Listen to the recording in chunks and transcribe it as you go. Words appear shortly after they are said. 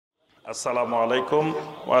আসসালামু আলাইকুম।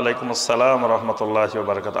 ওয়ালাইকুম আসসালাম রহমতুল্লাহি ওয়া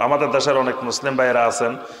বারাকাতুহু। আমাদের দেশের অনেক মুসলিম ভাইরা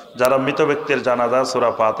আছেন যারা মৃত ব্যক্তির জানাজা সূরা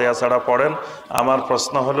ফাতিহা ছাড়া পড়েন। আমার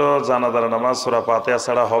প্রশ্ন হলো, জানাজার নামাজ সূরা ফাতিহা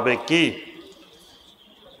ছাড়া হবে কি?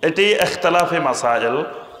 এটি ইখতিলাফি মাসাইল,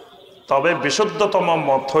 তবে বিশুদ্ধতম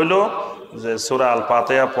মত হইল যে সূরা আল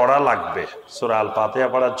ফাতিহা পড়া লাগবে, সূরা আল ফাতিহা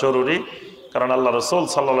পড়া জরুরি। কারণ আল্লাহ রসুল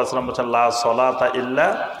সাল্লাল্লাহু আলাইহি ওয়াসাল্লাম বলেছেন, লা সলাতা ইল্লা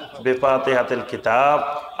বিফাতিহাতিল কিতাব।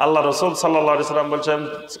 আল্লাহ রসুল সাল্লাল্লাহু আলাইহি ওয়াসাল্লাম বলছেন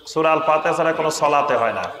সূরা আল ফাতিহা ছাড়া কোনো সলাতে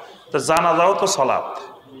হয় না। তো জানাজাও তো সলাত।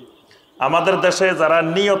 আমাদের দেশে যারা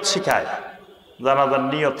নিয়ত শিখায়, জানাজার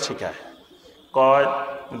নিয়ত শিখায়, কয়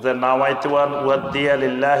যে নাওয়াইতু আন উয়াদ্দিয়া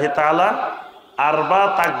লিল্লাহি তাআলা আরবা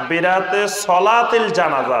তাকবীরাতে সলাতিল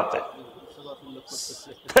জানাজাতে।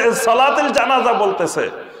 সলাতিল জানাজা বলতেছে,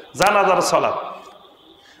 জানাজার সলাত।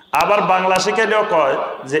 আবার বাংলা শিখাইলেও কয়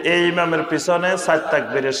যে এই ইমামের পিছনে 4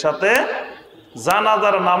 তাকবীরের সাথে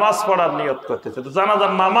জানাজার নামাজ পড়ার নিয়ত করতেছে। তো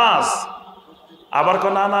জানাজার নামাজ আবার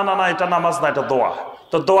কয় না না না না, এটা নামাজ না, এটা দোয়া।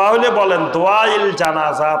 তো দোয়া হইলে বলেন দোয়াইল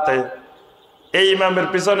জানাজাতে। এই ইমামের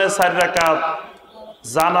পিছনে 4 রাকাত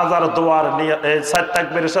জানাজার দোয়ার নিয়ত, 4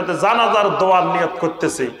 তাকবীরের সাথে জানাজার দোয়ার নিয়ত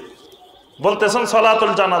করতেছি, বলতেছেন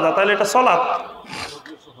সলাতুল জানাজা, তাহলে এটা সলাত।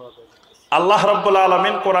 আল্লাহ রাব্বুল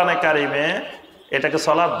আলামিন কোরআনে কারিমে এটাকে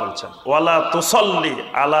সলাত বলছেন, ওয়ালা তুসাল্লি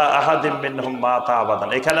আলা আহাদিম মিনহুম মাতা আবাদান।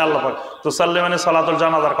 এখানে আল্লাহ পাক তুসাল্লি মানে সলাতুল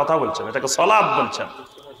জানাজার কথা বলছেন, এটাকে সলাত বলছেন।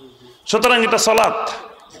 সুতরাং এটা সলাত।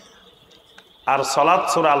 আর সলাত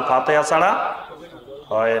সূরা আল ফাতিহা ছাড়া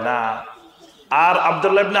হয় না। আর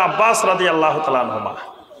আব্দুল্লাহ ইবনে আব্বাস রাদিয়াল্লাহু তাআলা আনহুমা,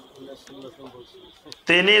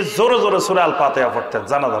 তিনি জোরে জোরে সূরা আল ফাতিহা পড়তেন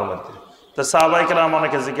জানাজার মধ্যে। তো সাহাবায়ে কেরাম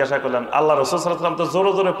অনেকে জিজ্ঞাসা করলেন, আল্লাহ রাসূল সাল্লাল্লাহু আলাইহি ওয়াসাল্লাম তো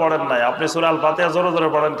জোরে জোরে পড়েন নাই, আপনি সূরা আল ফাতিহা জোরে জোরে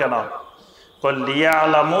পড়েন কেন?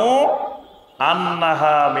 লিয়ালামু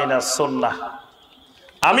আন্নাহা মিনাস সুন্নাহ।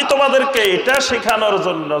 আমি তোমাদেরকে এটা শেখানোর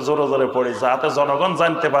জন্য জোরে জোরে পড়ি, যাতে জনগণ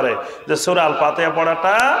জানতে পারে যে সূরা আল ফাতিহা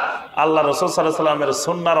পড়াটা আল্লাহ রাসূল সাল্লাল্লাহু আলাইহি ওয়াসাল্লামের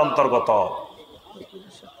সুন্নাহর অন্তর্গত।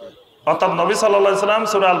 অর্থাৎ নবী সাল্লাল্লাহু আলাইহি ওয়াসাল্লাম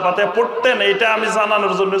সূরা আল ফাতিহা পড়তেন, এটা আমি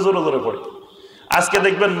জানানোর জন্য জোরে জোরে পড়ি। আজকে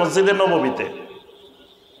দেখবেন মসজিদে নববীতে,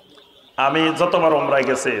 আমি যতবার উমরায়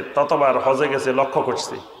গেছি, ততবার হজে গেছি, লক্ষ্য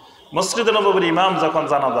করছি মসজিদে নববীর ইমাম যখন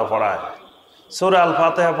জানাজা পড়ায় সূরা আল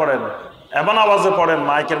ফাতিহা পড়েন, এমন আওয়াজে পড়েন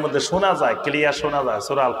মাইকের মধ্যে শোনা যায়, ক্লিয়ার শোনা যায়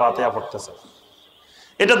সূরা আল ফাতিহা পড়তেছে।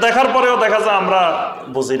 এটা দেখার পরেও দেখা যায় আমরা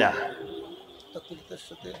বুঝি না।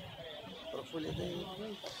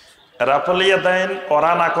 রাফল ইয়াদাইন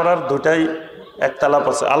করা না করার দুটাই একতলাপ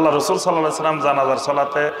আছে। আল্লাহ রাসূল সাল্লাল্লাহু আলাইহি ওয়াসাল্লাম জানাজার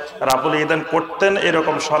সালাতে রাফল ইয়াদাইন করতেন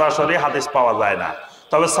এরকম সরাসরি হাদিস পাওয়া যায় না,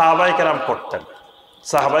 তবে সাহাবায়ে কেরাম করতেন।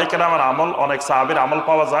 সাহাবায়ে কেরামের আমল, অনেক সাহাবীর আমল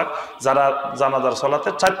পাওয়া যায় যারা জানাজার সালাতে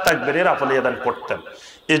 4 তাকবীরের রাফল ইয়াদাইন করতেন।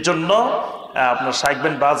 এই জন্য আপনার শাইখ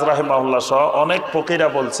বিন বাজ রাহিমাহুল্লাহ সহ অনেক ফকিরা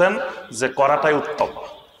বলছেন যে করাটাই উত্তম।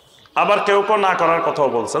 আবার কেউ কেউ না করার কথাও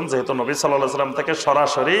বলছেন, যেহেতু নবী সাল্লাল্লাহু আলাইহি ওয়াসাল্লাম থেকে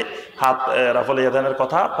সরাসরি হাত রাফল ইয়াদাইনের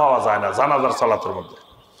কথা পাওয়া যায় না জানাজার সালাতের মধ্যে।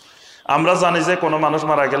 আমরা জানি যে কোনো মানুষ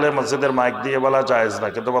মারা গেলে মসজিদের মাইক দিয়ে বলা জায়েজ না,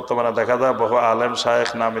 কিন্তু বর্তমানে দেখা যায় বহু আলেম শায়েখ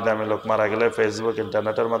নামি দামি লোক মারা গেলে ফেসবুক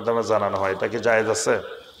ইন্টারনেটের মাধ্যমে জানানো হয়। এটা কি জায়েজ আছে?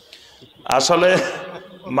 আসলে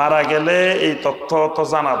মারা গেলে এই তথ্য তো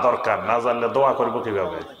জানা দরকার, না জানলে দোয়া করবো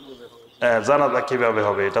কিভাবে, জানাজা কিভাবে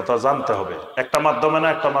হবে, এটা তো জানতে হবে। একটা মাধ্যমে না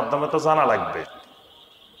একটা মাধ্যমে তো জানা লাগবে।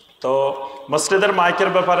 তো মসজিদের মাইকের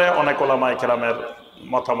ব্যাপারে অনেক ওলামায়ে কেরামের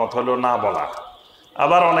মতামত হলো না বলা,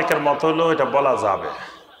 আবার অনেকের মত হলো এটা বলা যাবে,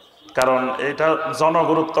 কারণ এটা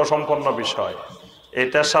জনগুরুত্ব সম্পন্ন বিষয়।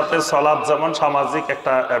 এটার সাথে সালাত যেমন সামাজিক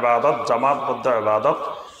একটা ইবাদত, জামাতবদ্ধ ইবাদত,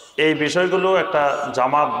 এই বিষয়গুলো একটা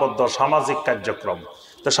জামাতবদ্ধ সামাজিক কার্যক্রম।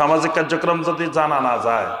 তো সামাজিক কার্যক্রম যদি জানা না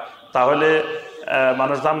যায় তাহলে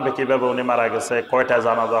মানুষ জানবে কিভাবে উনি মারা গেছে, কয়টায়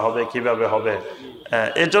জানাজা হবে, কিভাবে হবে।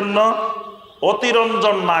 এজন্য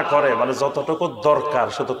অতিরঞ্জন না করে, মানে যতটুকু দরকার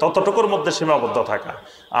শুধু ততটুকুর মধ্যে সীমাবদ্ধ থাকা।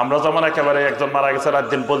 আমরা যেমন একেবারে একজন মারা গেছে রাত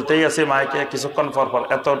দিন বলতেই আছি মাইকে, কিছুক্ষণ পর পর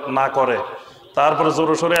এত না করে, তারপরে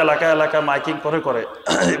জোরে সোরে এলাকায় এলাকায় মাইকিং করে করে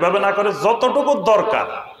এভাবে না করে যতটুকু দরকার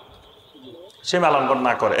সীমা লঙ্ঘন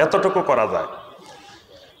না করে এতটুকু করা যায়।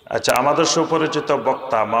 আচ্ছা, আমাদের সুপরিচিত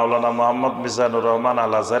বক্তা মাওলানা মোহাম্মদ মিজানুর রহমান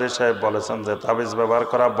আল আজহারি সাহেব বলেছেন যে তাবিজ ব্যবহার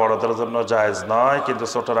করা বড়দের জন্য জায়েজ নয়, কিন্তু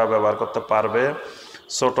ছোটরা ব্যবহার করতে পারবে।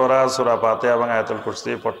 ছোটরা সূরা ফাতিহা এবং আয়াতুল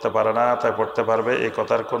কুরসি পড়তে পারে না, তাই পড়তে পারবে, এই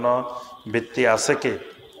কথার কোনো ভিত্তি আছে কি?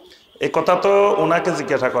 এই কথা তো উনাকে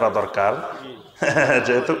জিজ্ঞাসা করা দরকার,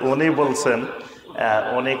 যেহেতু উনি বলছেন,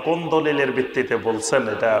 উনি কোন দলিলের ভিত্তিতে বলছেন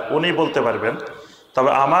এটা উনি বলতে পারবেন।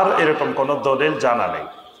 তবে আমার এরকম কোনো দলিল জানা নেই,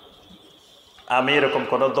 আমি এরকম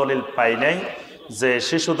কোনো দলিল পাই নাই যে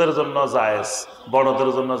শিশুদের জন্য জায়েজ, বড়দের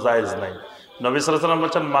জন্য জায়েজ নাই। নবী সাল্লাল্লাহু আলাইহি ওয়াসাল্লাম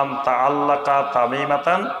বলেছেন মান তাআল্লাকা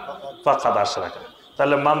তামিমাতান ফাকাদ আশরাকা।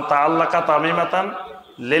 তাহলে মান তাআল্লাকা তামিমাতান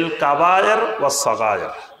লিল কাবায়ের ওয়াস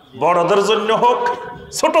সাগায়ের, বড়দের জন্য হোক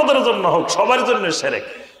ছোটদের জন্য হোক সবার জন্য শিরক।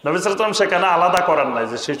 নবী সাল্লাল্লাহু আলাইহি ওয়াসাল্লাম সেখানে আলাদা করেন নাই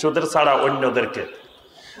যে শিশুদের ছাড়া অন্যদেরকে।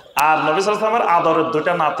 আর নবী সাল্লাল্লাহু আলাইহি ওয়াসাল্লামের আদরের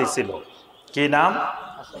দুইটা নাতি ছিল, কি নাম?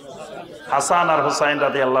 হাসান আর হুসাইন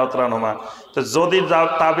রাদিয়াল্লাহু তাআলা আনহুমা। তো যদি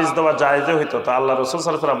তাবিজ দেওয়া জায়েজ হইতো তো আল্লাহ রাসূল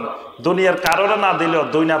সাল্লাল্লাহু আলাইহি ওয়াসাল্লাম দুনিয়ার কারোর না দিলেও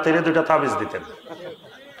দুই নাতিরে দুইটা তাবিজ দিতেন।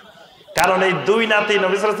 কারণ এই দুই নাতি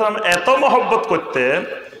নবী সাল্লাল্লাহু আলাইহি ওয়াসাল্লাম এত মহব্বত করতেন,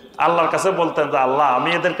 আল্লাহর কাছে বলতেন যে আল্লাহ আমি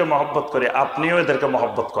এদেরকে মহব্বত করি, আপনিও এদেরকে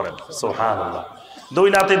মহব্বত করেন। সুবহানাল্লাহ। দুই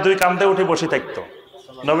নাতি দুই কাঁধে উঠে বসে থাকতো,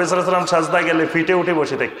 নবী সাল্লাল্লাহু আলাইহি ওয়াসাল্লাম সাজদা গেলে ফিটে উঠে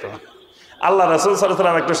বসে থাকতো। আল্লাহ রাসূল সাল্লাল্লাহু আলাইহি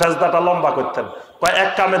ওয়াসাল্লাম একটু সাজদাটা লম্বা করতেন, কয় এক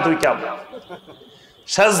কামে দুই কাম।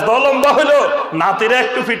 সাজদা লম্বা হইলো, নাতিরা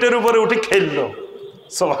একটু ফিটের উপরে উঠে খেললো।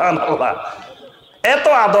 সুবহানাল্লাহ। এত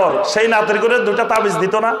আদর, সেই নাতির করে দুটা তাবিজ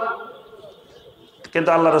দিত না? কিন্তু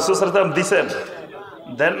আল্লাহ রাসূল সাল্লাল্লাহু আলাইহি ওয়াসাল্লাম দিছেন?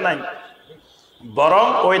 দেন নাই। বরং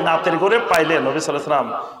ওই নাতির করে পাইলে নবী সাল্লাল্লাহু আলাইহি ওয়াসাল্লাম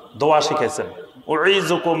দোয়া শিখাইছেন,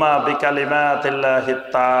 উইযুকুমা বিকালিমাতিল্লাহি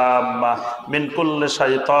তাম্মা মিন কুল্লি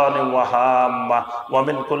শাইতানিন ওয়া হাম্মা ওয়া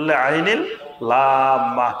মিন কুল্লি আইনিল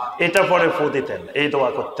লাম্মা। এটা পরে ফু দিতেন, এই দোয়া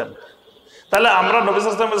করতেন। তাহলে আমরা নবী সাল্লাল্লাহু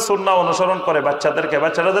আলাইহি ওয়াসাল্লামের সুন্নাহ অনুসরণ করে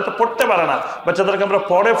বাচ্চারা যাতে পড়তে পারে না, বাচ্চাদেরকে আমরা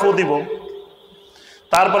পড়ে ফু দিব।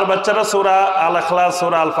 তারপর বাচ্চারা সূরা আল ইখলাস,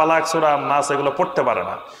 সূরা আল ফালাক, সূরা আন নাস এগুলো পড়তে পারে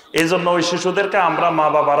না। এই জন্য ওই শিশুদেরকে আমরা মা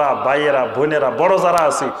বাবারা, ভাইয়েরা, বোনেরা, বড় যারা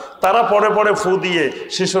আছি তারা পড়ে পড়ে ফু দিয়ে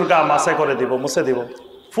শিশুর গা মাসে করে দিব, মুছে দিব,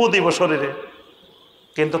 ফু দিব শরীরে।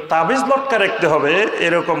 কিন্তু তাবিজ লটকা রাখতে হবে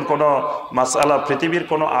এরকম কোন মাসআলা পৃথিবীর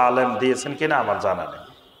কোন আলেম দিয়েছেন কিনা আমার জানা নেই।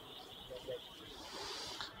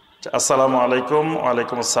 আসসালামু আলাইকুম।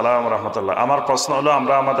 ওয়ালাইকুম আসসালাম রাহমাতুল্লাহ। আমার প্রশ্ন হলো,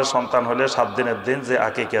 আমরা আমাদের সন্তান হলে 7 দিনের দিন যে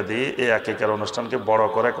আকিকা দিই, এই আকিকার অনুষ্ঠানকে বড়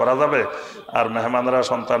করে করা যাবে? আর মেহমানরা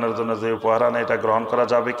সন্তানের জন্য যে উপহার আনে এটা গ্রহণ করা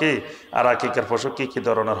যাবে কি? আর আকিকার পশু কি কি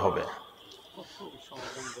ধরনের হবে?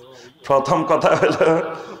 প্রথম কথা হলো,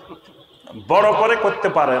 বড় করে করতে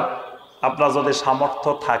পারেন আপনার যদি সামর্থ্য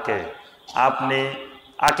থাকে। আপনি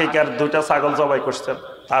আকিকার 2টা ছাগল জবাই করছেন,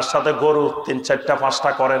 তার সাথে গরু 3, 4,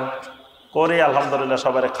 5টা করেন, করে আলহামদুলিল্লাহ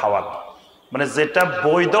সবাই খাওয়ান। মানে যেটা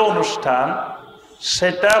বৈধ অনুষ্ঠান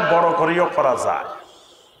সেটা বড় করেও করা যায়।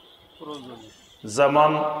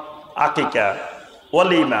 যেমন আকিকা,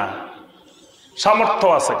 ওলিমা, সামর্থ্য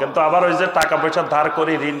আছে, কিন্তু আবার ওই যে টাকা পয়সা ধার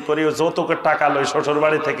করি, ঋণ করি, যৌতুকের টাকা লই শ্বশুর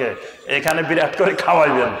বাড়ি থেকে, এখানে বিরাট করে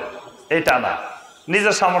খাওয়াইবেন, এটা না।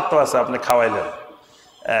 নিজের সামর্থ্য আছে, আপনি খাওয়াইলেন।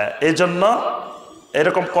 এই জন্য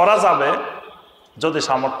এরকম করা যাবে যদি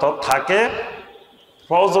সামর্থ্য থাকে,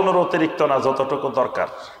 প্রয়োজনের অতিরিক্ত না, যতটুকু দরকার।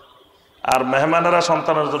 আর মেহমানেরা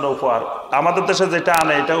সন্তানের জন্য উপহার, আমাদের দেশে যেটা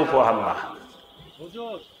আনে এটা উপহার না।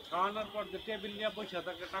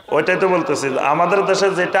 ওইটাই তো বলতেছি, আমাদের দেশে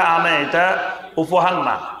যেটা আনে এটা উপহার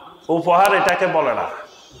না। উপহার এটাকে বলে না।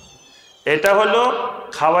 এটা হলো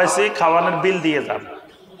খাওয়াইছি, খাওয়ানোর বিল দিয়ে যান।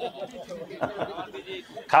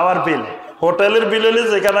 খাওয়ার বিল, হোটেলের বিল হলে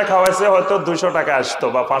যেখানে খাওয়াইছে হয়তো 200 টাকা আসতো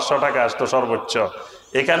বা 500 টাকা আসতো সর্বোচ্চ,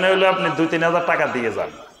 এখানে হলে আপনি 2-3 হাজার টাকা দিয়ে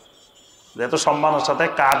যান। যেহেতু সম্মানের সাথে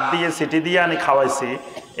কার্ড দিয়ে, সিটি দিয়ে আমি খাওয়াইছি,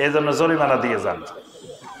 এই জন্য জরিমানা দিয়ে যান।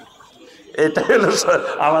 এটা হলো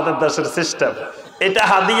আমাদের দেশের সিস্টেম। এটা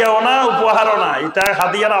হাদিয়াও না, উপহারও না, এটা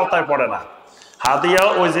হাদিয়ার আওতায় পড়ে না। হাদিয়া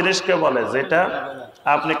ওই জিনিসকে বলে যেটা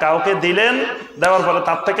আপনি কাউকে দিলেন, দেওয়ার পরে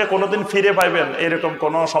তার থেকে কোনোদিন ফিরে পাইবেন এরকম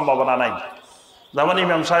কোনো সম্ভাবনা নাই। যেমন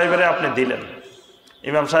ইমাম সাহেবের আপনি দিলেন,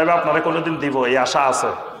 ইমাম সাহেব আপনারা কোনোদিন দিব এই আশা আছে।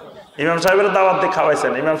 ইমাম সাহেবের দাওয়াত দিয়ে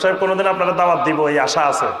খাওয়াইছেন, ইমাম সাহেব কোনোদিন আপনারা দাওয়াত দিব এই আশা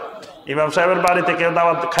আছে। ইমাম সাহেবের বাড়ি থেকে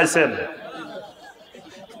দাওয়াত খাইছেন?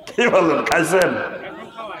 কি বলেন, খাইছেন?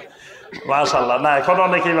 মাশাআল্লাহ। না, এখন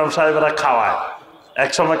অনেকে ইমাম সাহেবেরা খাওয়ায়,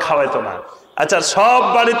 একসময় খাওয়াইতো না। আচ্ছা, সব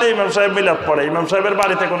বাড়িতে ইমাম সাহেব মিলাদ পড়ে, ইমাম সাহেবের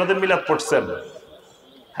বাড়িতে কোনোদিন মিলাদ পড়ছেন?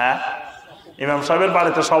 হ্যাঁ, ইমাম সাহেবের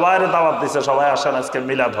বাড়িতে সবাই দাওয়াত দিছে, সবাই আসেন আজকে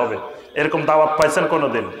মিলাদ হবে, এরকম দাওয়াত পাইছেন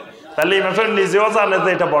কোনোদিন? তাহলে ইমাম সাহেব নিজেও জানে যে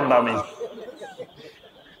এটা বন্ডামি।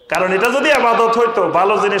 কারণ এটা যদি ইবাদত হইতো,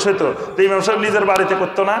 ভালো জিনিস হইতো, তো ইমাম সাহেব নিজের বাড়িতে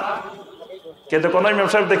করতো না। কিন্তু কোন ইমাম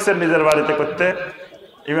সাহেব দেখছেন নিজের বাড়িতে করতে?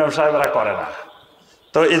 ইমাম সাহেবরা করে না।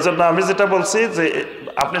 তো এই জন্য আমি যেটা বলছি যে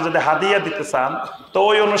আপনি যদি হাদিয়া দিতে চান তো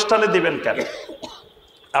ওই অনুষ্ঠানে দিবেন কেন?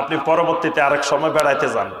 আপনি পরবর্তীতে আরেক সময় বেড়াইতে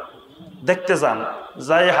যান, দেখতে যান,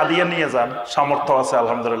 যাই হাদিয়া নিয়ে যান, সামর্থ্য আছে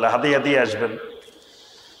আলহামদুলিল্লাহ হাদিয়া দিয়ে আসবেন।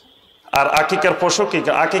 আর আকিকার পশু কি?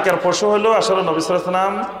 আকিকার পশু হলো আসলে নবী সাল্লাল্লাহু আলাইহি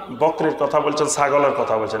ওয়াসাল্লাম বকরির কথা বলছেন, ছাগলের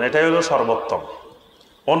কথা বলছেন, এটাই হলো সর্বোত্তম।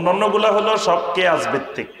 অন্যান্যগুলা হলো সব কিয়াস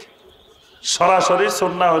ভিত্তিক। সরাসরি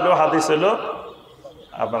সুন্নাহ হলো, হাদিস হলো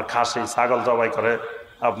আপনার খাসি, ছাগল জবাই করে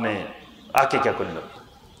আপনি আকিকা করলেন।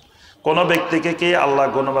 কোন ব্যক্তিকে কি আল্লাহ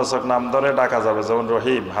গুণবাচক নাম ধরে ডাকা যাবে? যেমন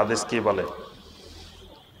রহিম, হাদিস কি বলে?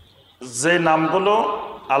 যে নামগুলো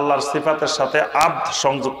আল্লাহর সিফাতের সাথে আব্দ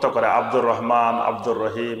সংযুক্ত করে, আব্দুর রহমান, আব্দুর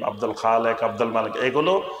রহিম, আব্দুল খালেক, আব্দুল মালিক,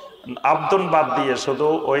 এগুলো আব্দুন বাদ দিয়ে শুধু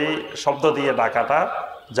ওই শব্দ দিয়ে ডাকাটা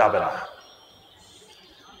যাবে না।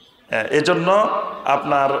 এজন্য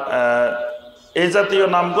আপনার এই জাতীয়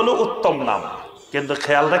নামগুলো উত্তম নাম, কিন্তু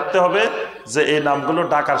খেয়াল রাখতে হবে যে এই নামগুলো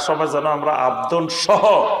ডাকার সময় যেন আমরা আব্দুন সহ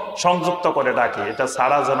সংযুক্ত করে ডাকি, এটা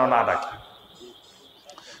ছাড়া যেন না ডাকি।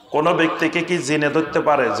 কোন ব্যক্তিকে কি জিনে ধরতে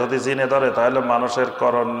পারে? যদি জিনে ধরে তাহলে মানুষের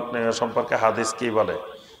করণ সম্পর্কে হাদিস কি বলে?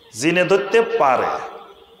 জিনে ধরতে পারে,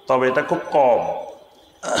 তবে এটা খুব কম।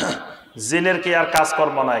 জিনের কি আর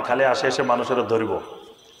কাজকর্ম নাই, খালি আসে এসে মানুষের ধরব?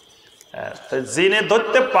 জিনে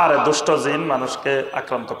ধরতে পারে, দুষ্ট জিন মানুষকে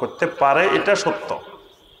আক্রান্ত করতে পারে, এটা সত্য।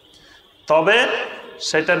 তবে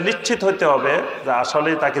সেটা নিশ্চিত হইতে হবে যে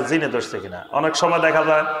আসলেই তাকে জিনে ধরছে কিনা। অনেক সময় দেখা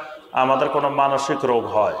যায় আমাদের কোনো মানসিক রোগ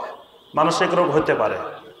হয়, মানসিক রোগ হইতে পারে,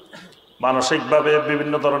 মানসিকভাবে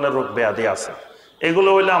বিভিন্ন ধরনের রোগ ব্যাধি আছে, এগুলো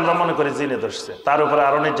হইলে আমরা মনে করি জিনে ধরছে, তার উপরে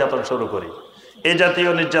আরো নির্যাতন শুরু করি। এই জাতীয়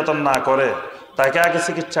নির্যাতন না করে তাকে আগে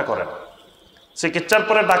চিকিৎসা করেন। চিকিৎসার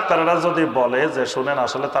পরে ডাক্তাররা যদি বলে যে শুনেন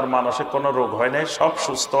আসলে তার মানসিক কোনো রোগ হয় নাই, সব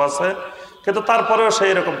সুস্থ আছে, কিন্তু তারপরেও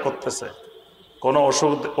সেই রকম করতেছে, কোনো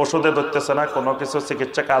ওষুধে ধরতেছে না, কোনো কিছু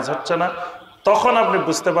চিকিৎসা কাজ হচ্ছে না, তখন আপনি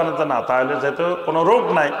বুঝতে পারেন যে না, তাহলে যেহেতু কোনো রোগ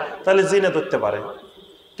নাই তাহলে জিনে ধরতে পারে।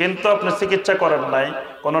 কিন্তু আপনি চিকিৎসা করেন নাই,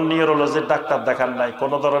 কোনো নিউরোলজির ডাক্তার দেখান নাই,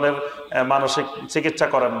 কোনো ধরনের মানসিক চিকিৎসা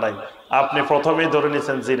করেন নাই, আপনি প্রথমেই ধরে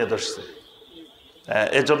নিয়েছেন জিনে ধরছে।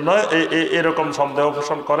 এজন্য এরকম সন্দেহ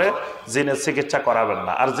পোষণ করে জিনের চিকিৎসা করাবেন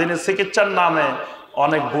না। আর জিনের চিকিৎসার নামে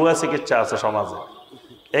অনেক ভুয়া চিকিৎসা আছে সমাজে,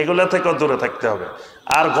 এগুলো থেকেও দূরে থাকতে হবে।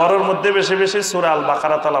 আর ঘরের মধ্যে বেশি বেশি সূরা আল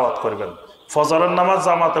বাকারা তেলাওয়াত করবেন, ফজরের নামাজ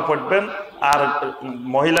জামাতে পড়বেন, আর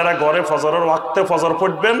মহিলারা ঘরে ফজরের ওয়াক্তে ফজর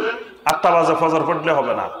পড়বেন। 8টা বাজে ফজর পড়লে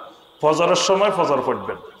হবে না, ফজরের সময় ফজর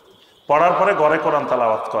পড়বেন, পড়ার পরে ঘরে কোরআন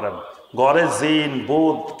তেলাওয়াত করেন। ঘরে জিন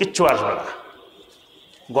ভূত কিচ্ছু আসবে না,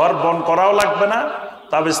 ঘর বন করাও লাগবে না,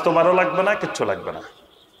 তাবিজ তোমারও লাগবে না, কিচ্ছু লাগবে না।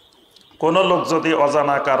 কোন লোক যদি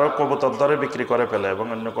অজানা কারো কবুতর ধরে বিক্রি করে ফেলে এবং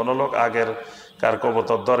অন্য কোনো লোক আগের কার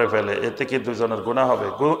কবুতর ধরে ফেলে, এতে কি দুজনের গুনাহ হবে?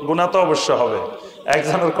 গুনাহ তো অবশ্য হবে,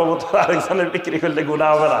 একজনের কবুতর আরেকজনের বিক্রি করলে গুনাহ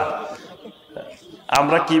হবে না?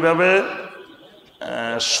 আমরা কিভাবে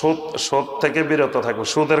সুদ থেকে বিরত থাকবো?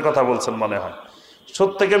 সুদের কথা বলছেন মনে হয়।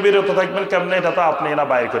 সুদ থেকে বিরত থাকবেন কেমনে? এটা তো আপনি না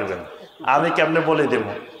বাইর করবেন, আমি কেমনে বলে দেব?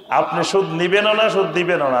 আপনি সুদ নিবেনও না, সুদ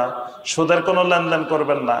দিবেনও না, সুদের কোনো লেনদেন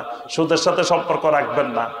করবেন না, সুদের সাথে সম্পর্ক রাখবেন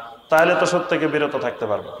না, তাহলে তো সুদ থেকে বিরত থাকতে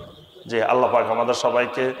পারবেন। জি, আল্লাহ পাক আমাদের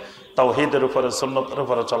সবাইকে তাওহীদের উপরে, সুন্নতের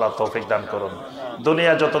উপরে চলার তৌফিক দান করুন।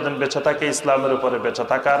 দুনিয়া যতদিন বেঁচে থাকে ইসলামের উপরে বেঁচে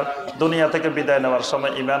থাকার, দুনিয়া থেকে বিদায় নেওয়ার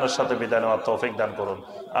সময় ঈমানের সাথে বিদায় নেওয়ার তৌফিক দান করুন।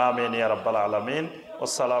 আমিন ইয়া রাব্বাল আলামিন।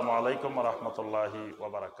 আসসালামু আলাইকুম ওয়া রাহমাতুল্লাহি ওয়া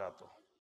বারাকাতুহু।